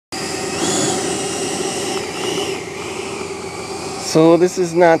So this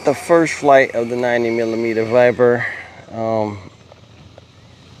is not the first flight of the 90mm Viper.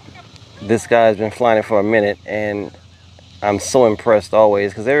 This guy's been flying it for a minute, and I'm so impressed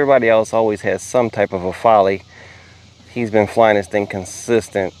always because everybody else always has some type of a folly. He's been flying this thing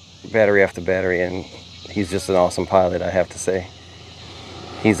consistent, battery after battery, and he's just an awesome pilot, I have to say.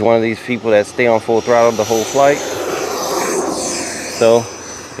 He's one of these people that stay on full throttle the whole flight. So,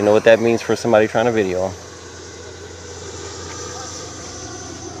 you know what that means for somebody trying to video him.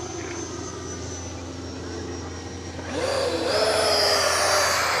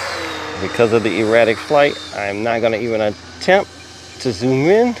 Because of the erratic flight, I'm not going to even attempt to zoom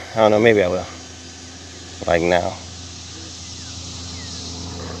in. I don't know, maybe I will. Like now.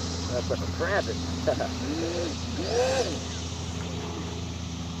 That's like a rabbit.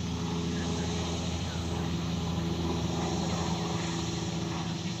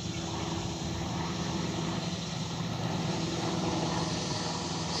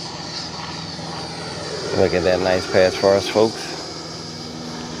 Look at that nice pass for us, folks.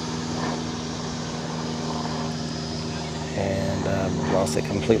 And lost it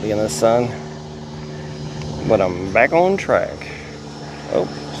completely in the sun. But I'm back on track. Oh,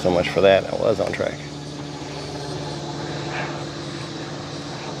 so much for that. I was on track.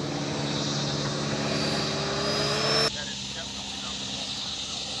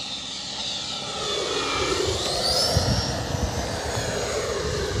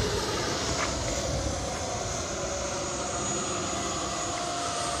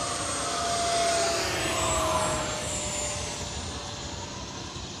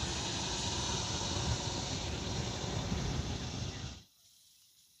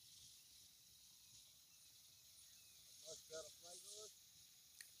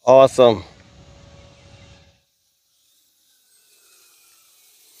 Awesome.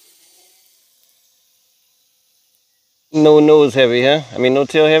 No nose heavy, huh? I mean, no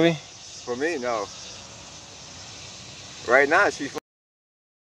tail heavy? For me, no. Right now, she's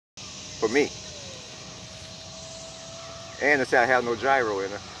for me. And to say I have no gyro in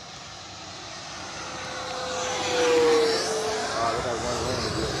her. Oh, look at one lane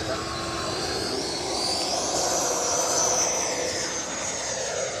to do it.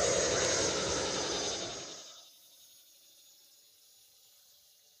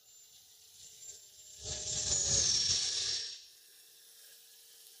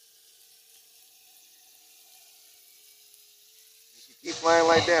 If you keep flying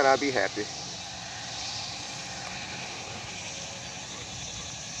like that, I'll be happy.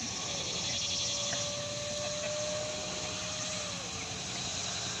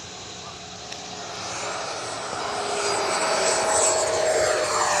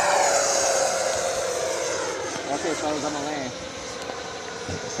 Okay, fellas, I'm gonna land.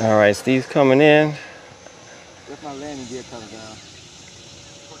 All right, Steve's coming in. That's my landing gear coming down.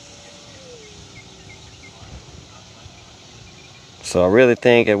 So I really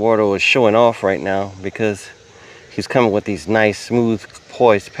think Eduardo is showing off right now because he's coming with these nice, smooth,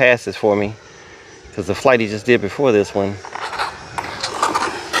 poised passes for me. Because the flight he just did before this one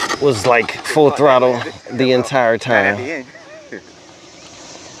was like full throttle the entire time. And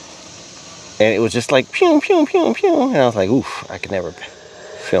it was just like pew, pew, pew, pew. And I was like, oof, I could never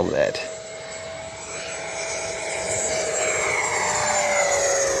film that.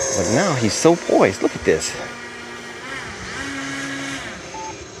 But now he's so poised. Look at this.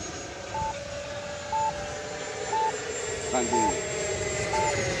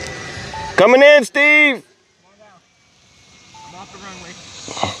 Coming in, Steve. I'm off the runway.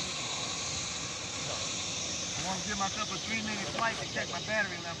 I want to give myself a 3-minute flight to check my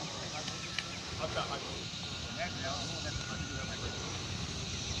battery level.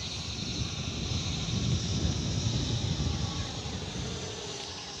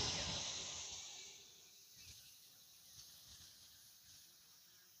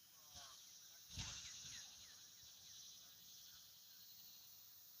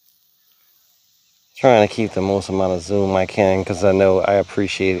 Trying to keep the most amount of zoom I can because I know I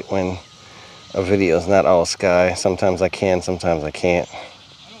appreciate it when a video is not all sky. Sometimes I can, sometimes I can't.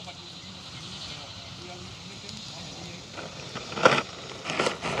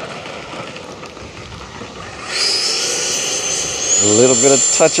 A little bit of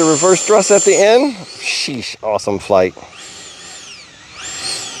touch of reverse thrust at the end. Sheesh, awesome flight.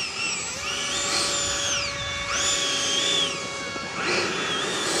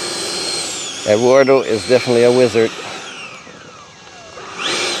 Eduardo is definitely a wizard.